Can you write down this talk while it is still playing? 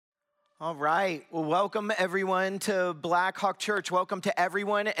All right. Well, welcome everyone to Black Hawk Church. Welcome to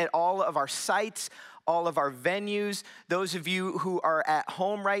everyone at all of our sites, all of our venues. Those of you who are at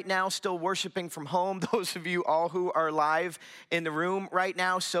home right now, still worshiping from home. Those of you all who are live in the room right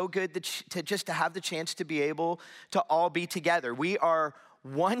now. So good to have the chance to be able to all be together. We are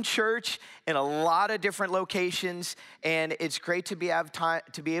one church in a lot of different locations, and it's great to be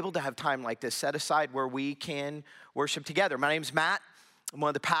able to have time like this set aside where we can worship together. My name's Matt. I'm one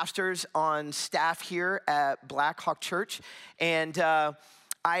of the pastors on staff here at Black Hawk Church, and I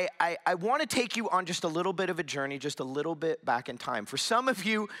want to take you on just a little bit of a journey, just a little bit back in time. For some of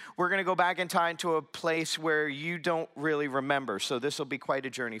you, we're going to go back in time to a place where you don't really remember, so this will be quite a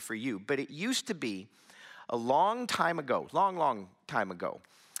journey for you. But it used to be a long time ago, long time ago,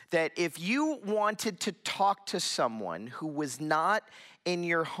 that if you wanted to talk to someone who was not in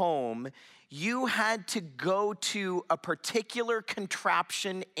your home, you had to go to a particular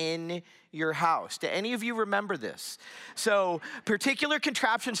contraption in your house. Do any of you remember this? So, particular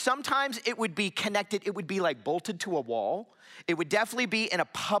contraption, sometimes it would be connected, it would be like bolted to a wall. It would definitely be in a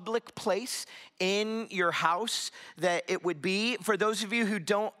public place in your house that it would be. For those of you who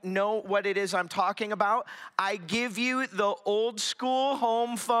don't know what it is I'm talking about, I give you the old school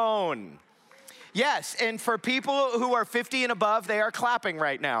home phone. Yes, and for people who are 50 and above, they are clapping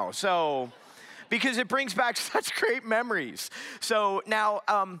right now. So, because it brings back such great memories. So now,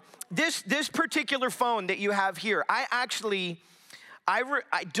 this particular phone that you have here, I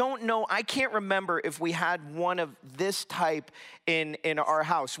don't know, I can't remember if we had one of this type in our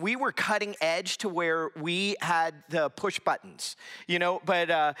house. We were cutting edge to where we had the push buttons,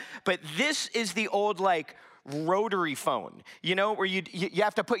 but this is the old like rotary phone, where you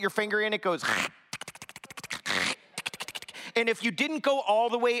have to put your finger in, it goes. And if you didn't go all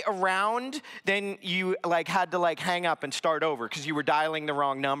the way around, then you had to hang up and start over because you were dialing the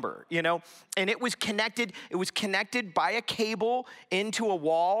wrong number, And it was connected by a cable into a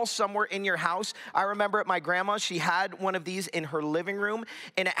wall somewhere in your house. I remember at my grandma's, she had one of these in her living room,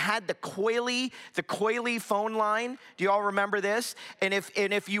 and it had the coily phone line. Do you all remember this? And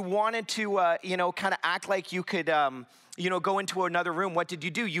if you wanted to, kind of act like you could, go into another room, what did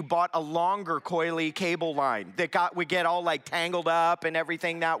you do? You bought a longer coily cable line that would get all tangled up and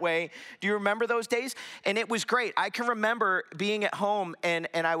everything that way. Do you remember those days? And it was great. I can remember being at home and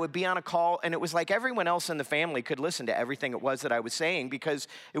I would be on a call, and it was like everyone else in the family could listen to everything it was that I was saying because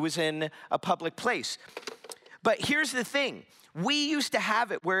it was in a public place. But here's the thing. We used to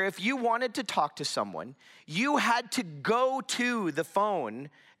have it where if you wanted to talk to someone, you had to go to the phone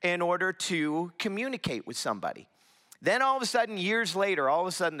in order to communicate with somebody. Then all of a sudden, years later,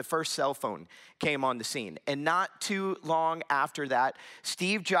 the first cell phone came on the scene. And not too long after that,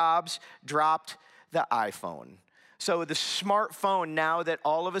 Steve Jobs dropped the iPhone. So the smartphone now that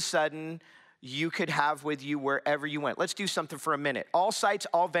all of a sudden you could have with you wherever you went. Let's do something for a minute. All sites,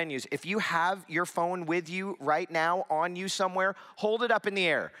 all venues. If you have your phone with you right now, on you somewhere, hold it up in the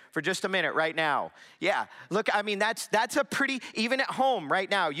air for just a minute right now. Yeah, look, that's a pretty, even at home right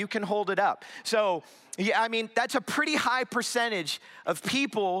now, you can hold it up. So, yeah, that's a pretty high percentage of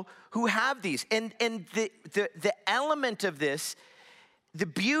people who have these. And the element of this, the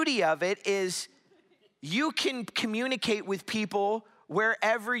beauty of it is you can communicate with people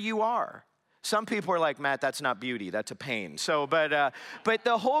wherever you are. Some people are like, Matt, that's not beauty, that's a pain. So, but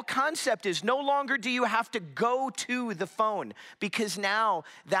the whole concept is no longer do you have to go to the phone, because now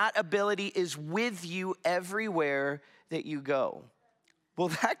that ability is with you everywhere that you go. Well,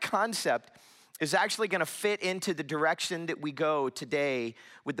 that concept is actually going to fit into the direction that we go today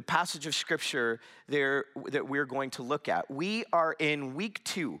with the passage of scripture there that we're going to look at. We are in week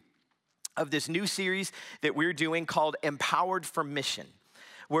 2 of this new series that we're doing called Empowered for Mission,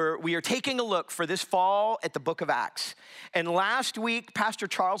 where we are taking a look for this fall at the book of Acts. And last week, Pastor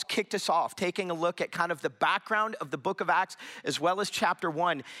Charles kicked us off, taking a look at kind of the background of the book of Acts, as well as chapter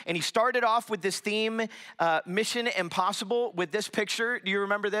 1. And he started off with this theme, Mission Impossible, with this picture. Do you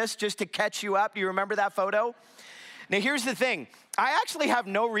remember this? Just to catch you up, do you remember that photo? Now, here's the thing. I actually have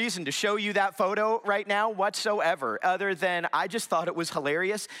no reason to show you that photo right now whatsoever, other than I just thought it was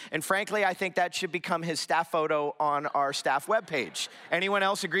hilarious. And frankly, I think that should become his staff photo on our staff webpage. Anyone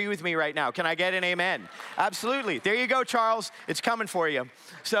else agree with me right now? Can I get an amen? Absolutely. There you go, Charles. It's coming for you.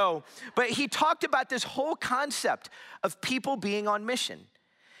 So, but he talked about this whole concept of people being on mission.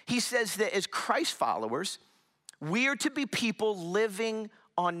 He says that as Christ followers, we are to be people living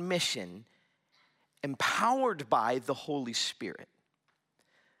on mission, empowered by the Holy Spirit.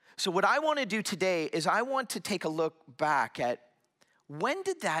 So what I want to do today is I want to take a look back at when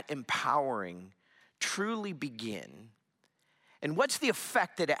did that empowering truly begin, And what's the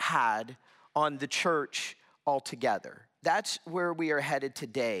effect that it had on the church altogether? That's where we are headed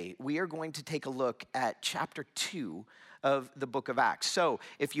today. We are going to take a look at chapter 2 of the book of Acts. So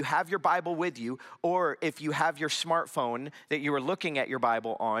if you have your Bible with you, or if you have your smartphone that you are looking at your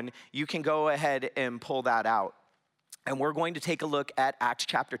Bible on, you can go ahead and pull that out. And we're going to take a look at Acts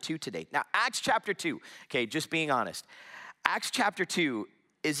chapter 2 today. Now, Acts chapter 2, okay, just being honest. Acts chapter 2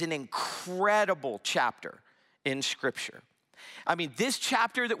 is an incredible chapter in Scripture. I mean, this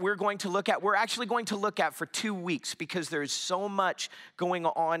chapter that we're going to look at, we're actually going to look at for 2 weeks because there's so much going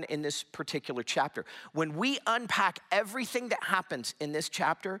on in this particular chapter. When we unpack everything that happens in this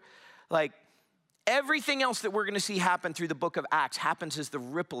chapter, like everything else that we're going to see happen through the book of Acts happens as the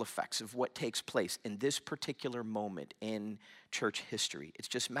ripple effects of what takes place in this particular moment in church history. It's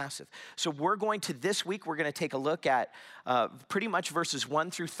just massive. So this week, we're going to take a look at pretty much verses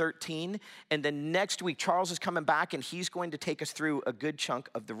 1 through 13. And then next week, Charles is coming back and he's going to take us through a good chunk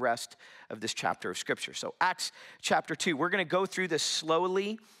of the rest of this chapter of Scripture. So Acts chapter 2, we're going to go through this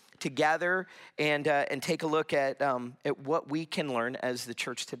slowly together and take a look at what we can learn as the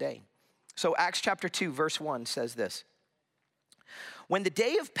church today. So Acts chapter 2, verse 1 says this. When the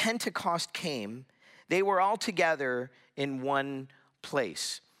day of Pentecost came, they were all together in one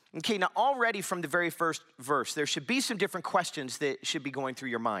place. Okay, now already from the very first verse, there should be some different questions that should be going through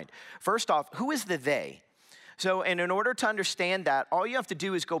your mind. First off, who is the they? So, and in order to understand that, all you have to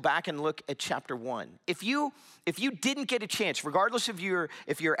do is go back and look at chapter 1. If you didn't get a chance, regardless of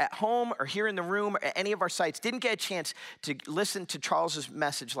if you're at home or here in the room or at any of our sites, didn't get a chance to listen to Charles's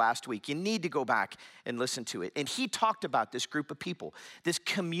message last week, you need to go back and listen to it. And he talked about this group of people, this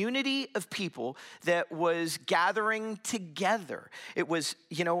community of people that was gathering together. It was,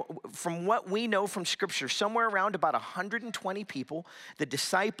 from what we know from Scripture, somewhere around about 120 people, the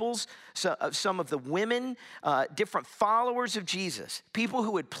disciples, some of the women, different followers of Jesus, people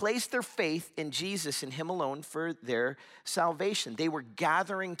who had placed their faith in Jesus and him alone for their salvation. They were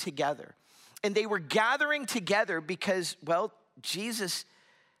gathering together. And they were gathering together because, well, Jesus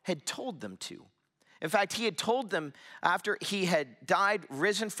had told them to. In fact, he had told them after he had died,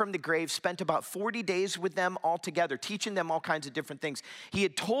 risen from the grave, spent about 40 days with them all together, teaching them all kinds of different things. He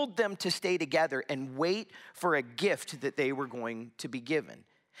had told them to stay together and wait for a gift that they were going to be given.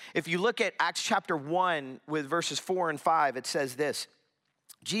 If you look at Acts chapter 1 with verses 4 and 5, it says this.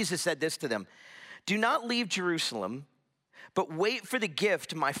 Jesus said this to them, "Do not leave Jerusalem, but wait for the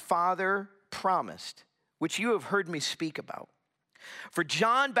gift my Father promised, which you have heard me speak about. For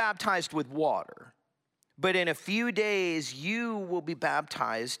John baptized with water, but in a few days you will be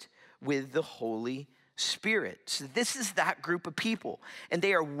baptized with the Holy Spirit." So this is that group of people, and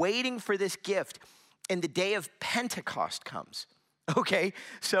they are waiting for this gift, and the day of Pentecost comes. Okay,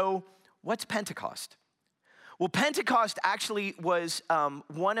 so what's Pentecost? Well, Pentecost actually was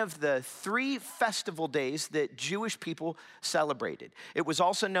one of the 3 festival days that Jewish people celebrated. It was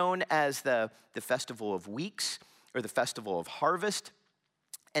also known as the Festival of Weeks or the Festival of Harvest.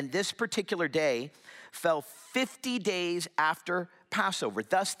 And this particular day fell 50 days after Passover,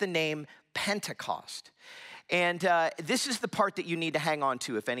 thus the name Pentecost. And this is the part that you need to hang on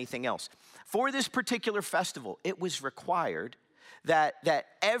to, if anything else. For this particular festival, it was required that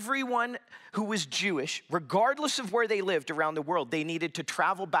everyone who was Jewish, regardless of where they lived around the world, they needed to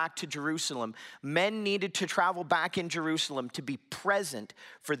travel back to Jerusalem. Men needed to travel back in Jerusalem to be present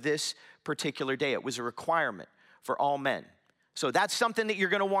for this particular day. It was a requirement for all men. So that's something that you're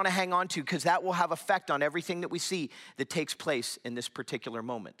going to want to hang on to because that will have effect on everything that we see that takes place in this particular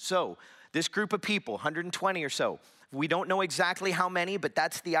moment. So this group of people, 120 or so, we don't know exactly how many, but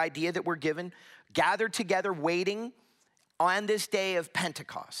that's the idea that we're given, gathered together waiting on this day of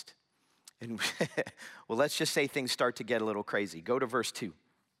Pentecost. And well, let's just say things start to get a little crazy. Go to verse 2.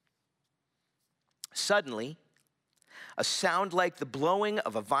 Suddenly, a sound like the blowing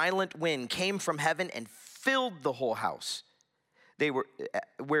of a violent wind came from heaven and filled the whole house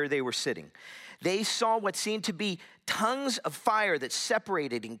where they were sitting. They saw what seemed to be tongues of fire that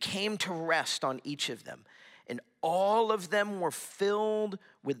separated and came to rest on each of them. And all of them were filled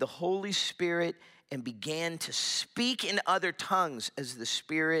with the Holy Spirit and began to speak in other tongues as the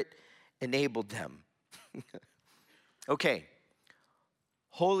Spirit enabled them. Okay,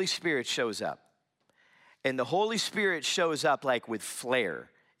 Holy Spirit shows up. And the Holy Spirit shows up like with flair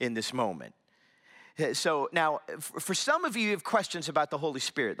in this moment. So now, for some of you have questions about the Holy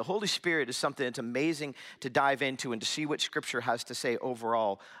Spirit. The Holy Spirit is something that's amazing to dive into and to see what Scripture has to say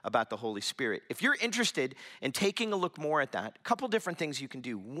overall about the Holy Spirit. If you're interested in taking a look more at that, a couple different things you can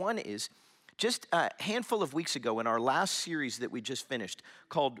do. One is Just a handful of weeks ago in our last series that we just finished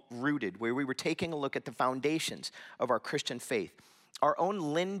called Rooted, where we were taking a look at the foundations of our Christian faith, our own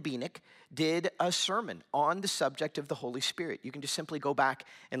Lynn Beanick did a sermon on the subject of the Holy Spirit. You can just simply go back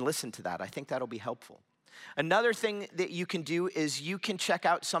and listen to that. I think that'll be helpful. Another thing that you can do is you can check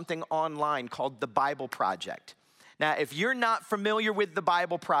out something online called the Bible Project. Now, if you're not familiar with the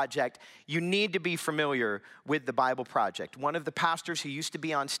Bible Project, you need to be familiar with the Bible Project. One of the pastors who used to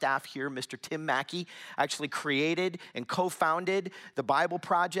be on staff here, Mr. Tim Mackey, actually created and co-founded the Bible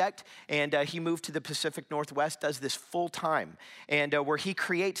Project, and he moved to the Pacific Northwest, does this full time, and where he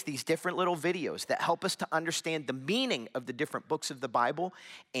creates these different little videos that help us to understand the meaning of the different books of the Bible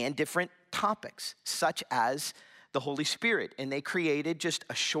and different topics, such as the Holy Spirit. And they created just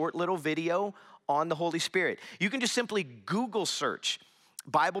a short little video on the Holy Spirit. You can just simply Google search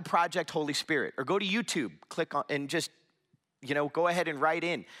Bible Project Holy Spirit, or go to YouTube, click on, and just, go ahead and write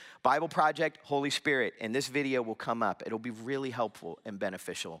in Bible Project Holy Spirit, and this video will come up. It'll be really helpful and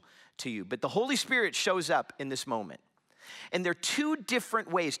beneficial to you. But the Holy Spirit shows up in this moment. And there are two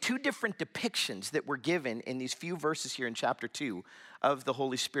different ways, two different depictions that were given in these few verses here in chapter 2 of the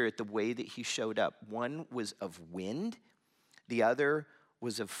Holy Spirit, the way that he showed up. One was of wind, the other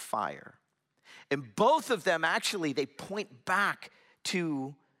was of fire. And both of them, actually, they point back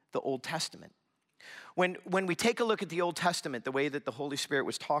to the Old Testament. When we take a look at the Old Testament, the way that the Holy Spirit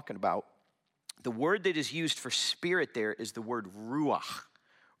was talking about, the word that is used for spirit there is the word ruach.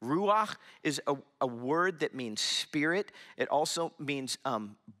 Ruach is a word that means spirit. It also means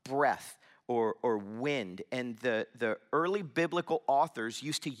breath or wind. And the early biblical authors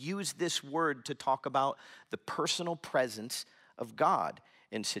used to use this word to talk about the personal presence of God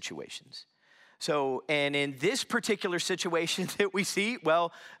in situations. So, and in this particular situation that we see,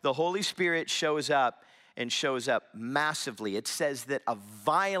 well, the Holy Spirit shows up and shows up massively. It says that a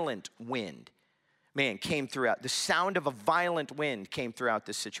violent wind, came throughout. The sound of a violent wind came throughout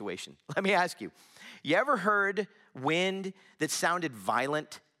this situation. Let me ask you ever heard wind that sounded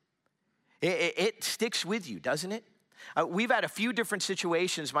violent? It sticks with you, doesn't it? We've had a few different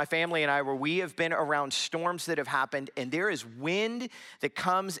situations, my family and I, where we have been around storms that have happened, and there is wind that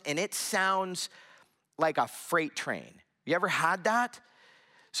comes, and it sounds like a freight train. You ever had that?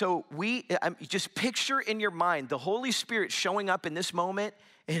 So just picture in your mind the Holy Spirit showing up in this moment,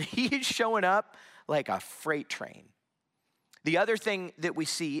 and he's showing up like a freight train. The other thing that we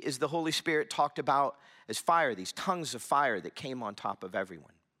see is the Holy Spirit talked about as fire, these tongues of fire that came on top of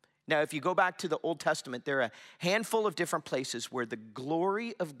everyone. Now, if you go back to the Old Testament, there are a handful of different places where the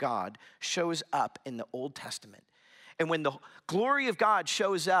glory of God shows up in the Old Testament. And when the glory of God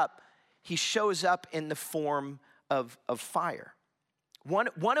shows up, he shows up in the form of fire.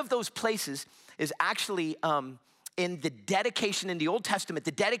 One of those places is actually in the dedication in the Old Testament,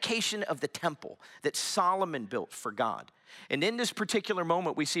 the dedication of the temple that Solomon built for God. And in this particular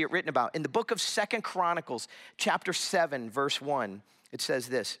moment, we see it written about. In the book of 2 Chronicles, chapter 7, verse 1, it says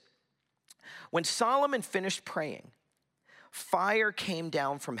this: when Solomon finished praying, fire came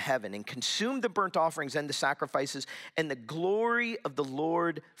down from heaven and consumed the burnt offerings and the sacrifices, and the glory of the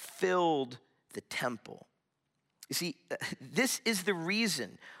Lord filled the temple. You see, this is the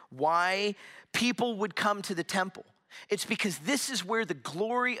reason why people would come to the temple. It's because this is where the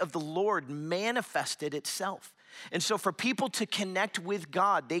glory of the Lord manifested itself. And so for people to connect with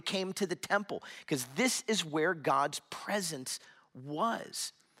God, they came to the temple because this is where God's presence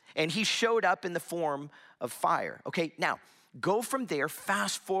was. And he showed up in the form of fire. Okay, now go from there,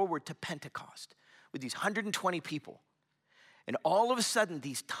 fast forward to Pentecost with these 120 people. And all of a sudden,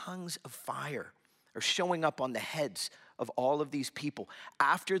 these tongues of fire are showing up on the heads of all of these people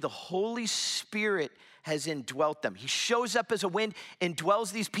after the Holy Spirit has indwelt them. He shows up as a wind,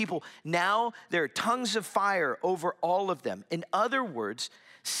 indwells these people. Now there are tongues of fire over all of them. In other words,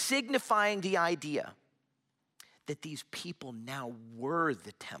 signifying the idea that these people now were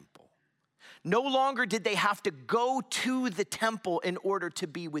the temple. No longer did they have to go to the temple in order to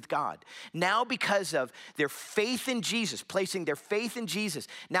be with God. Now, because of their faith in Jesus, placing their faith in Jesus,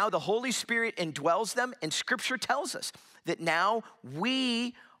 now the Holy Spirit indwells them, and Scripture tells us that now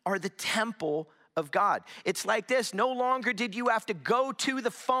we are the temple of God. It's like this: no longer did you have to go to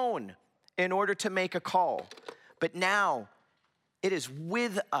the phone in order to make a call, but now it is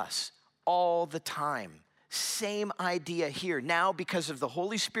with us all the time. Same idea here. Now, because of the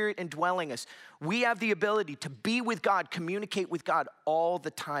Holy Spirit indwelling us, we have the ability to be with God, communicate with God all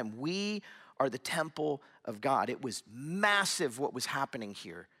the time. We are the temple of God. It was massive what was happening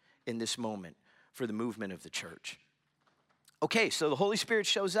here in this moment for the movement of the church. Okay, so the Holy Spirit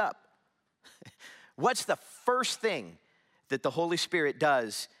shows up. What's the first thing that the Holy Spirit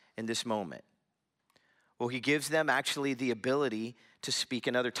does in this moment? Well, he gives them actually the ability to speak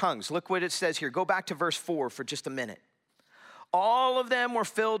in other tongues. Look what it says here. Go back to verse 4 for just a minute. All of them were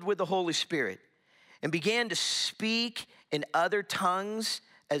filled with the Holy Spirit and began to speak in other tongues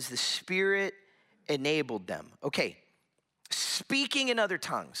as the Spirit enabled them. Okay, speaking in other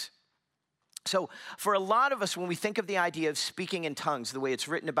tongues. So for a lot of us, when we think of the idea of speaking in tongues, the way it's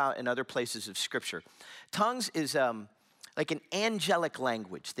written about in other places of Scripture, tongues is like an angelic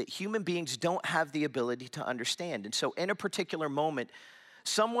language that human beings don't have the ability to understand. And so in a particular moment,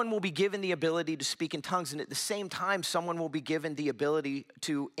 someone will be given the ability to speak in tongues, and at the same time, someone will be given the ability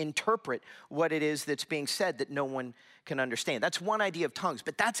to interpret what it is that's being said that no one can understand. That's one idea of tongues,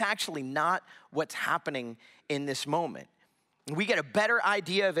 but that's actually not what's happening in this moment. We get a better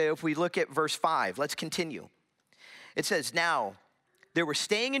idea of it if we look at verse 5. Let's continue. It says, now there were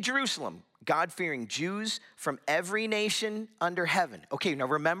staying in Jerusalem God-fearing Jews from every nation under heaven. Okay, now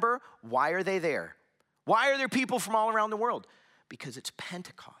remember, why are they there? Why are there people from all around the world? Because it's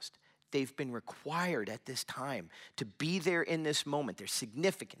Pentecost. They've been required at this time to be there in this moment. There's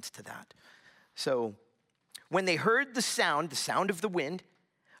significance to that. So when they heard the sound of the wind,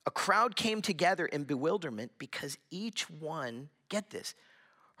 a crowd came together in bewilderment because each one, get this,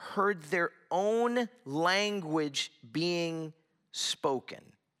 heard their own language being spoken.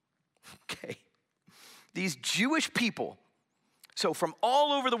 Okay. These Jewish people, so from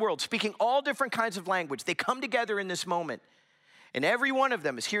all over the world, speaking all different kinds of language, they come together in this moment. And every one of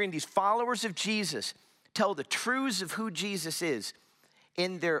them is hearing these followers of Jesus tell the truths of who Jesus is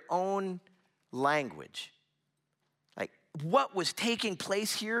in their own language. Like, what was taking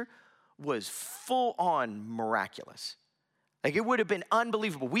place here was full on miraculous. Like, it would have been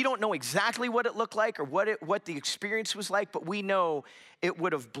unbelievable. We don't know exactly what it looked like or what the experience was like, but we know it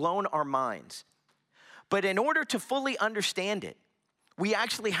would have blown our minds. But in order to fully understand it, we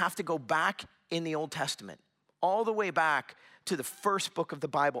actually have to go back in the Old Testament, all the way back to the first book of the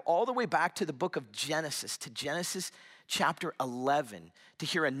Bible, all the way back to the book of Genesis, to Genesis chapter 11, to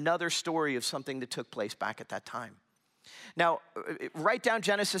hear another story of something that took place back at that time. Now, write down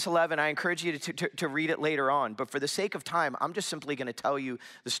Genesis 11. I encourage you to read it later on. But for the sake of time, I'm just simply going to tell you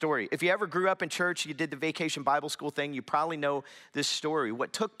the story. If you ever grew up in church, you did the Vacation Bible School thing, you probably know this story.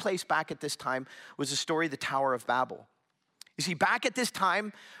 What took place back at this time was the story of the Tower of Babel. You see, back at this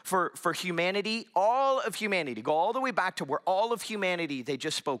time for humanity, all of humanity, go all the way back to where all of humanity, they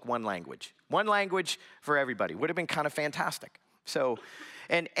just spoke one language. One language for everybody. Would have been kind of fantastic. So,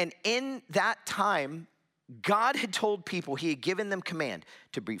 and in that time, God had told people, he had given them command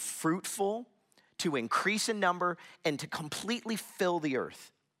to be fruitful, to increase in number, and to completely fill the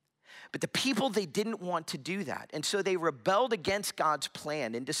earth. But the people, they didn't want to do that. And so they rebelled against God's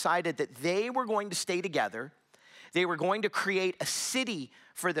plan and decided that they were going to stay together. They were going to create a city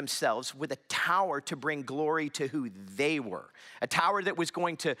for themselves with a tower to bring glory to who they were. A tower that was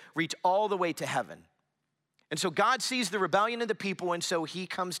going to reach all the way to heaven. And so God sees the rebellion of the people, and so he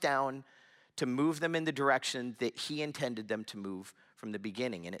comes down to move them in the direction that he intended them to move from the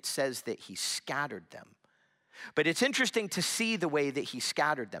beginning. And it says that he scattered them. But it's interesting to see the way that he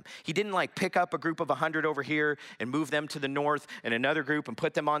scattered them. He didn't like pick up a group of 100 over here and move them to the north, and another group and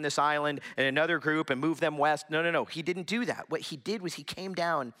put them on this island, and another group and move them west. No. He didn't do that. What he did was he came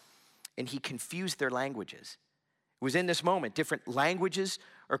down and he confused their languages. It was in this moment, different languages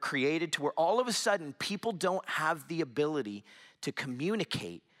are created to where all of a sudden people don't have the ability to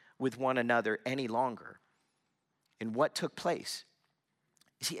communicate with one another any longer. And what took place?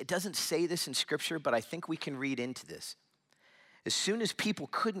 You see, it doesn't say this in Scripture, but I think we can read into this. As soon as people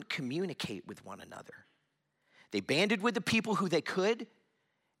couldn't communicate with one another, they banded with the people who they could,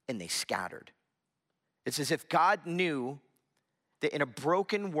 and they scattered. It's as if God knew that in a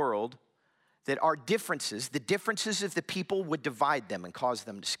broken world, that our differences, the differences of the people would divide them and cause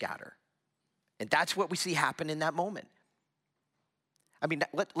them to scatter. And that's what we see happen in that moment. I mean,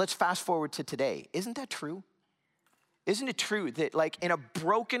 let's fast forward to today. Isn't that true? Isn't it true that like in a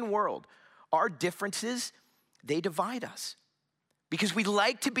broken world, our differences, they divide us? Because we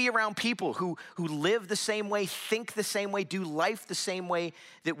like to be around people who live the same way, think the same way, do life the same way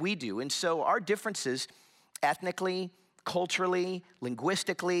that we do. And so our differences, ethnically, culturally,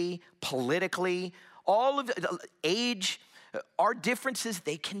 linguistically, politically, all of age, our differences,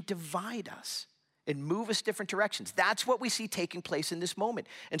 they can divide us and move us different directions. That's what we see taking place in this moment.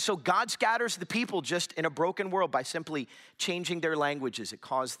 And so God scatters the people just in a broken world by simply changing their languages. It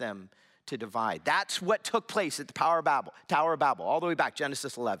caused them to divide. That's what took place at the Tower of Babel, all the way back,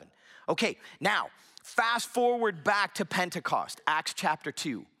 Genesis 11. Okay, now, fast forward back to Pentecost, Acts chapter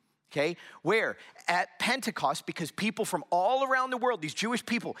 2. Okay, where? At Pentecost, because people from all around the world, these Jewish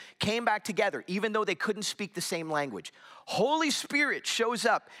people, came back together, even though they couldn't speak the same language. Holy Spirit shows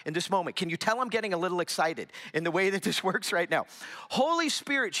up in this moment. Can you tell I'm getting a little excited in the way that this works right now? Holy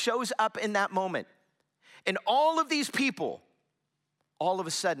Spirit shows up in that moment. And all of these people, all of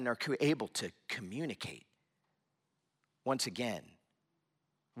a sudden, are able to communicate once again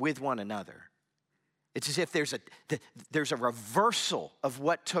with one another. It's as if there's a reversal of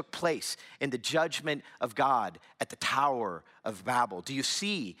what took place in the judgment of God at the Tower of Babel. Do you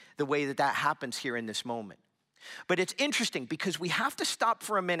see the way that that happens here in this moment? But it's interesting because we have to stop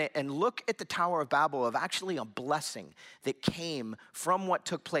for a minute and look at the Tower of Babel of actually a blessing that came from what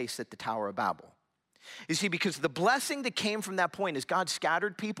took place at the Tower of Babel. You see, because the blessing that came from that point is God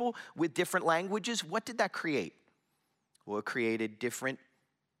scattered people with different languages. What did that create? Well, it created different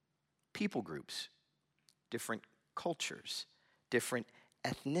people groups, different cultures, different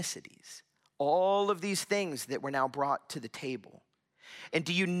ethnicities. All of these things that were now brought to the table. And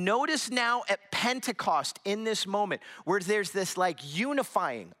do you notice now at Pentecost in this moment where there's this like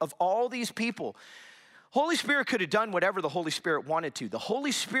unifying of all these people? Holy Spirit could have done whatever the Holy Spirit wanted to. The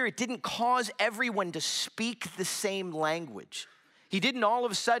Holy Spirit didn't cause everyone to speak the same language. He didn't all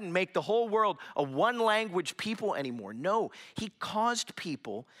of a sudden make the whole world a one language people anymore. No, he caused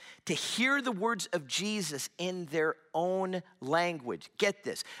people to hear the words of Jesus in their own language. Get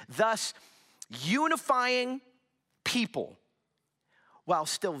this. Thus, unifying people while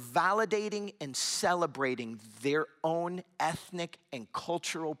still validating and celebrating their own ethnic and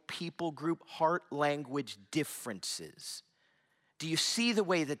cultural people group heart language differences. Do you see the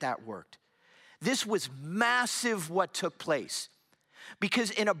way that that worked? This was massive what took place. Because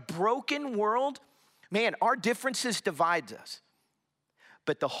in a broken world, man, our differences divide us.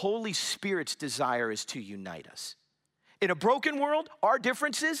 But the Holy Spirit's desire is to unite us. In a broken world, our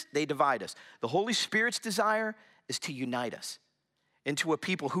differences, they divide us. The Holy Spirit's desire is to unite us into a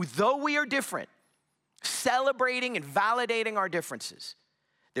people who, though we are different, celebrating and validating our differences,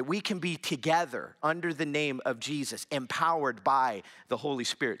 that we can be together under the name of Jesus, empowered by the Holy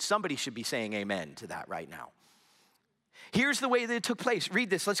Spirit. Somebody should be saying amen to that right now. Here's the way that it took place. Read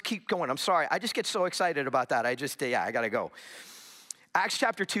this. Let's keep going. I'm sorry. I just get so excited about that. I got to go. Acts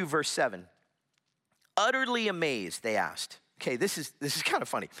chapter 2, verse 7. Utterly amazed, they asked. Okay, this is kind of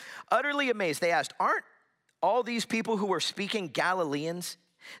funny. Utterly amazed, they asked, aren't all these people who are speaking Galileans?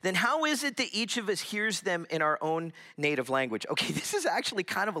 Then how is it that each of us hears them in our own native language? Okay, this is actually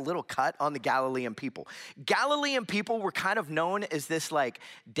kind of a little cut on the Galilean people. Galilean people were kind of known as this like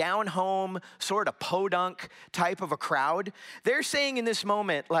down home, sort of podunk type of a crowd. They're saying in this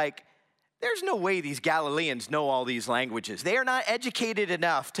moment, like, there's no way these Galileans know all these languages. They are not educated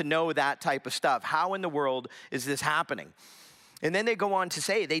enough to know that type of stuff. How in the world is this happening? And then they go on to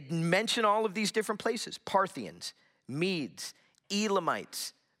say, they mention all of these different places: Parthians, Medes,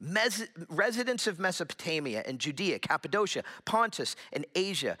 Elamites, residents of Mesopotamia and Judea, Cappadocia, Pontus and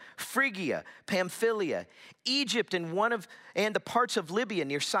Asia, Phrygia, Pamphylia, Egypt and the parts of Libya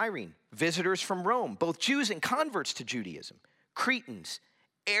near Cyrene, visitors from Rome, both Jews and converts to Judaism, Cretans,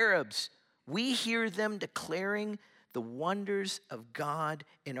 Arabs. We hear them declaring the wonders of God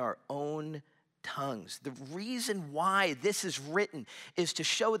in our own tongues. The reason why this is written is to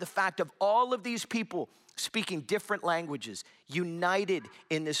show the fact of all of these people speaking different languages, united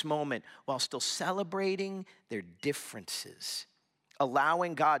in this moment while still celebrating their differences,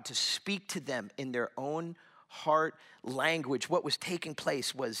 allowing God to speak to them in their own heart language. What was taking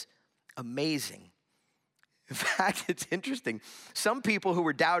place was amazing. In fact, it's interesting. Some people who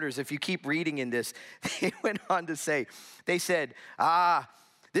were doubters, if you keep reading in this, they went on to say, they said,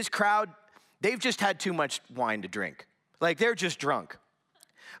 this crowd, they've just had too much wine to drink. Like, they're just drunk.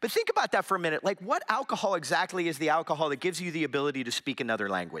 But think about that for a minute. Like, what alcohol exactly is the alcohol that gives you the ability to speak another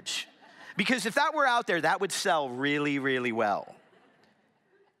language? Because if that were out there, that would sell really, really well.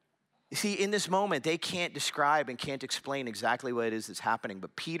 You see, in this moment, they can't describe and can't explain exactly what it is that's happening.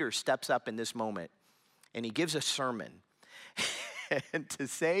 But Peter steps up in this moment, and he gives a sermon. And to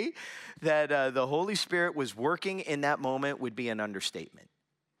say that the Holy Spirit was working in that moment would be an understatement.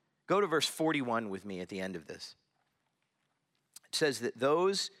 Go to verse 41 with me at the end of this. It says that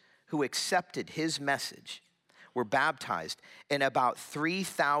those who accepted his message were baptized, and about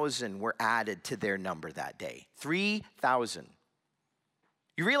 3,000 were added to their number that day. 3,000.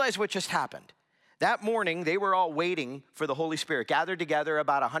 You realize what just happened? That morning, they were all waiting for the Holy Spirit, gathered together,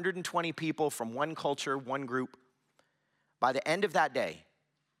 about 120 people from one culture, one group. By the end of that day,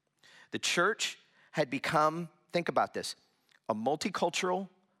 the church had become, think about this, a multicultural,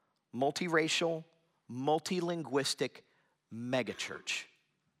 multiracial, multilinguistic megachurch.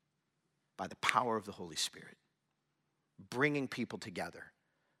 by the power of the Holy Spirit, bringing people together,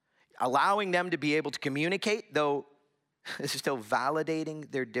 allowing them to be able to communicate, though still validating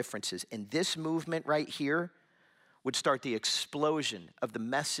their differences. And this movement right here would start the explosion of the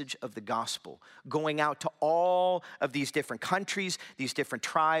message of the gospel, going out to all of these different countries, these different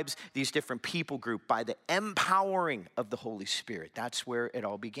tribes, these different people group by the empowering of the Holy Spirit. That's where it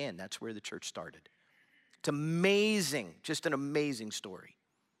all began. That's where the church started. It's amazing, just an amazing story.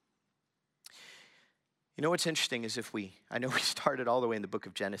 You know what's interesting is I know we started all the way in the book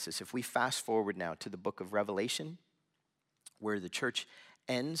of Genesis. If we fast forward now to the book of Revelation, where the church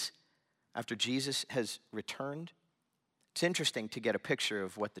ends after Jesus has returned, it's interesting to get a picture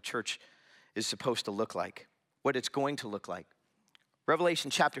of what the church is supposed to look like, what it's going to look like. Revelation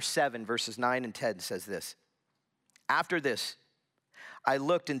chapter 7, verses 9 and 10 says this: "After this, I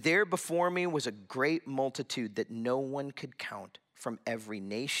looked, and there before me was a great multitude that no one could count, from every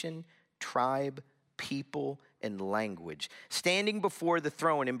nation, tribe, people, and language, standing before the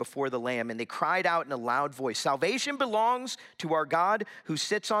throne and before the Lamb. And they cried out in a loud voice, 'Salvation belongs to our God who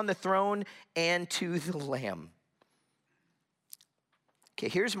sits on the throne and to the Lamb.'" Okay,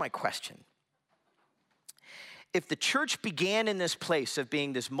 here's my question. If the church began in this place of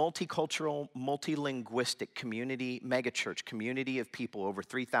being this multicultural, multilinguistic community, megachurch, community of people, over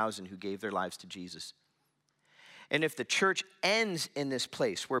 3,000 who gave their lives to Jesus, and if the church ends in this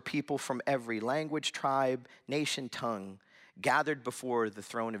place where people from every language, tribe, nation, tongue gathered before the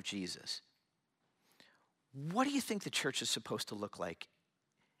throne of Jesus, what do you think the church is supposed to look like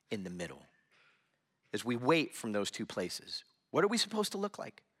in the middle as we wait from those two places? What are we supposed to look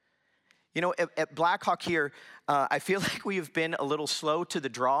like? You know, at Blackhawk here, I feel like we have been a little slow to the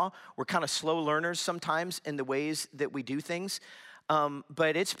draw. We're kind of slow learners sometimes in the ways that we do things.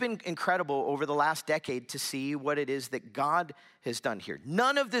 But it's been incredible over the last decade to see what it is that God has done here.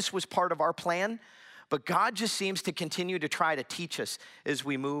 None of this was part of our plan, but God just seems to continue to try to teach us as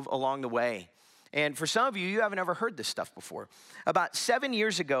we move along the way. And for some of you, you haven't ever heard this stuff before. About 7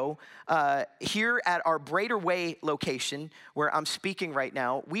 years ago, here at our Brader Way location, where I'm speaking right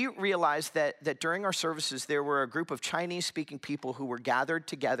now, we realized that during our services, there were a group of Chinese-speaking people who were gathered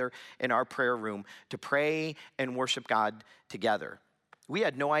together in our prayer room to pray and worship God together. We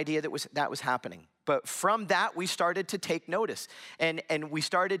had no idea that was happening. But from that, we started to take notice. And we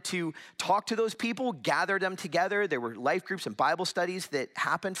started to talk to those people, gather them together. There were life groups and Bible studies that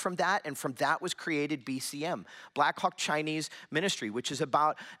happened from that. And from that was created BCM, Blackhawk Chinese Ministry, which is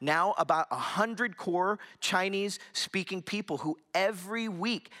about 100 core Chinese-speaking people who every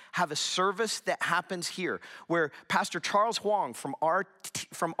week have a service that happens here, where Pastor Charles Huang from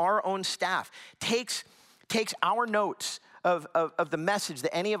our own staff takes our notes of the message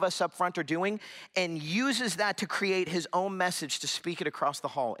that any of us up front are doing and uses that to create his own message to speak it across the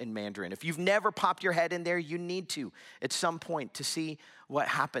hall in Mandarin. If you've never popped your head in there, you need to at some point to see what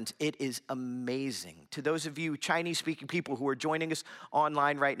happens. It is amazing. To those of you Chinese-speaking people who are joining us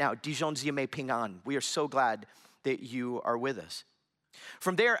online right now, Dijon Ziamei Ping An, we are so glad that you are with us.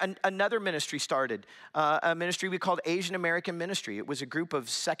 From there, another ministry started, a ministry we called Asian American Ministry. It was a group of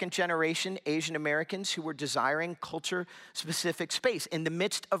second-generation Asian Americans who were desiring culture-specific space in the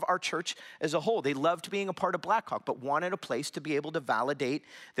midst of our church as a whole. They loved being a part of Blackhawk, but wanted a place to be able to validate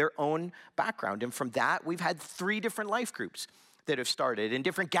their own background. And from that, we've had 3 different life groups that have started and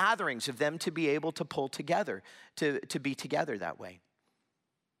different gatherings of them to be able to pull together, to be together that way.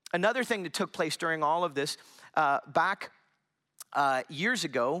 Another thing that took place during all of this, back years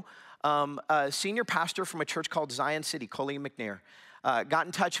ago, a senior pastor from a church called Zion City, Colleen McNair, got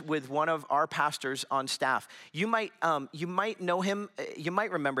in touch with one of our pastors on staff. You might know him. You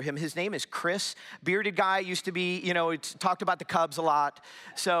might remember him. His name is Chris. Bearded guy, used to be, talked about the Cubs a lot.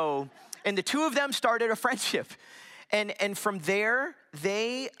 So, and the two of them started a friendship. And from there,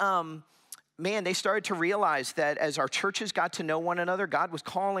 they started to realize that as our churches got to know one another, God was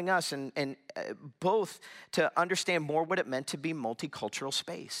calling us and both to understand more what it meant to be multicultural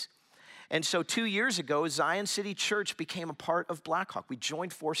space. And so 2 years ago, Zion City Church became a part of Blackhawk. We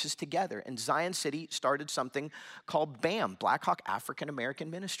joined forces together, and Zion City started something called BAM, Blackhawk African American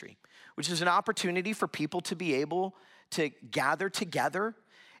Ministry, which is an opportunity for people to be able to gather together.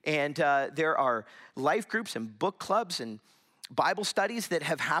 And there are life groups and book clubs and Bible studies that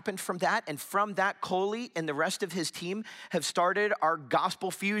have happened from that. And from that, Coley and the rest of his team have started our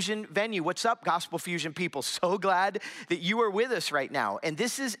Gospel Fusion venue. What's up, Gospel Fusion people? So glad that you are with us right now. And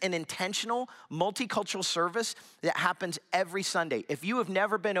this is an intentional multicultural service that happens every Sunday. If you have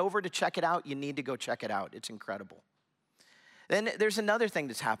never been over to check it out, you need to go check it out. It's incredible. Then there's another thing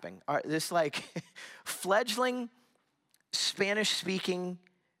that's happening. This fledgling Spanish-speaking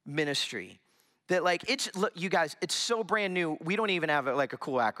ministry. That like, look, you guys, it's so brand new. We don't even have like a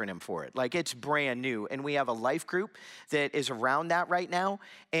cool acronym for it. Like it's brand new. And we have a life group that is around that right now.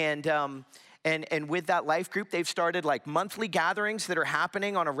 And with that life group, they've started like monthly gatherings that are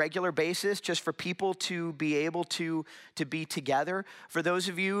happening on a regular basis just for people to be able to be together. For those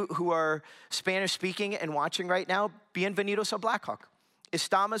of you who are Spanish speaking and watching right now, bienvenidos a Blackhawk.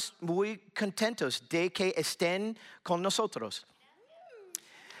 Estamos muy contentos de que estén con nosotros.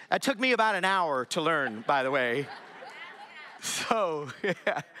 That took me about an hour to learn, by the way. So,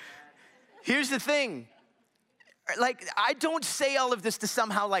 yeah. Here's the thing. Like, I don't say all of this to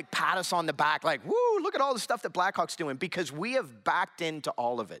somehow like pat us on the back, like, woo, look at all the stuff that Blackhawk's doing, because we have backed into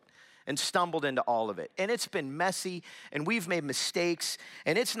all of it and stumbled into all of it. And it's been messy, and we've made mistakes,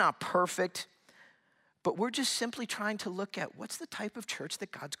 and it's not perfect. But we're just simply trying to look at what's the type of church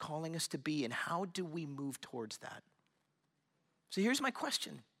that God's calling us to be, and how do we move towards that? So here's my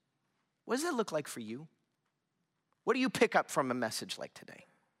question. What does that look like for you? What do you pick up from a message like today?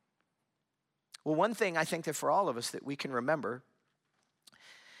 Well, one thing I think that for all of us that we can remember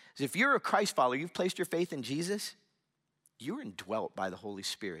is if you're a Christ follower, you've placed your faith in Jesus, you're indwelt by the Holy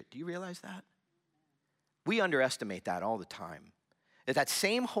Spirit. Do you realize that? We underestimate that all the time. That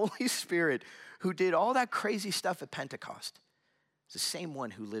same Holy Spirit who did all that crazy stuff at Pentecost is the same one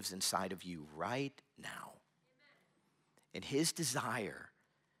who lives inside of you right now. And his desire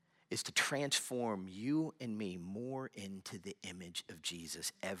is to transform you and me more into the image of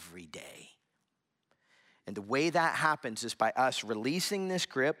Jesus every day. And the way that happens is by us releasing this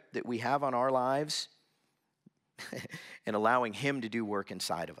grip that we have on our lives and allowing him to do work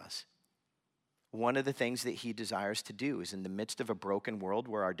inside of us. One of the things that he desires to do is in the midst of a broken world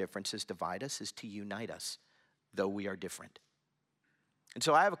where our differences divide us is to unite us, though we are different. And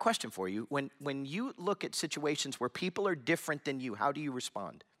so I have a question for you. When you look at situations where people are different than you, how do you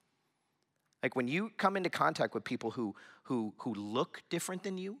respond? Like when you come into contact with people who look different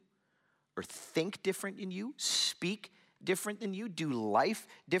than you, or think different than you, speak different than you, do life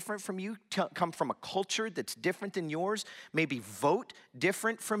different from you, come from a culture that's different than yours, maybe vote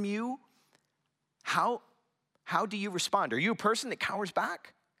different from you, how do you respond? Are you a person that cowers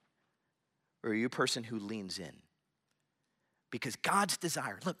back? Or are you a person who leans in? Because God's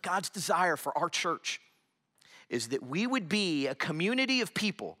desire for our church is that we would be a community of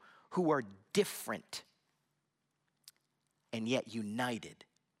people who are different and yet united,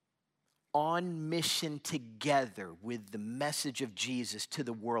 on mission together with the message of Jesus to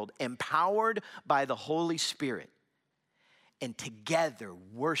the world, empowered by the Holy Spirit, and together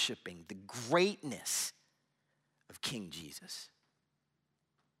worshiping the greatness of King Jesus.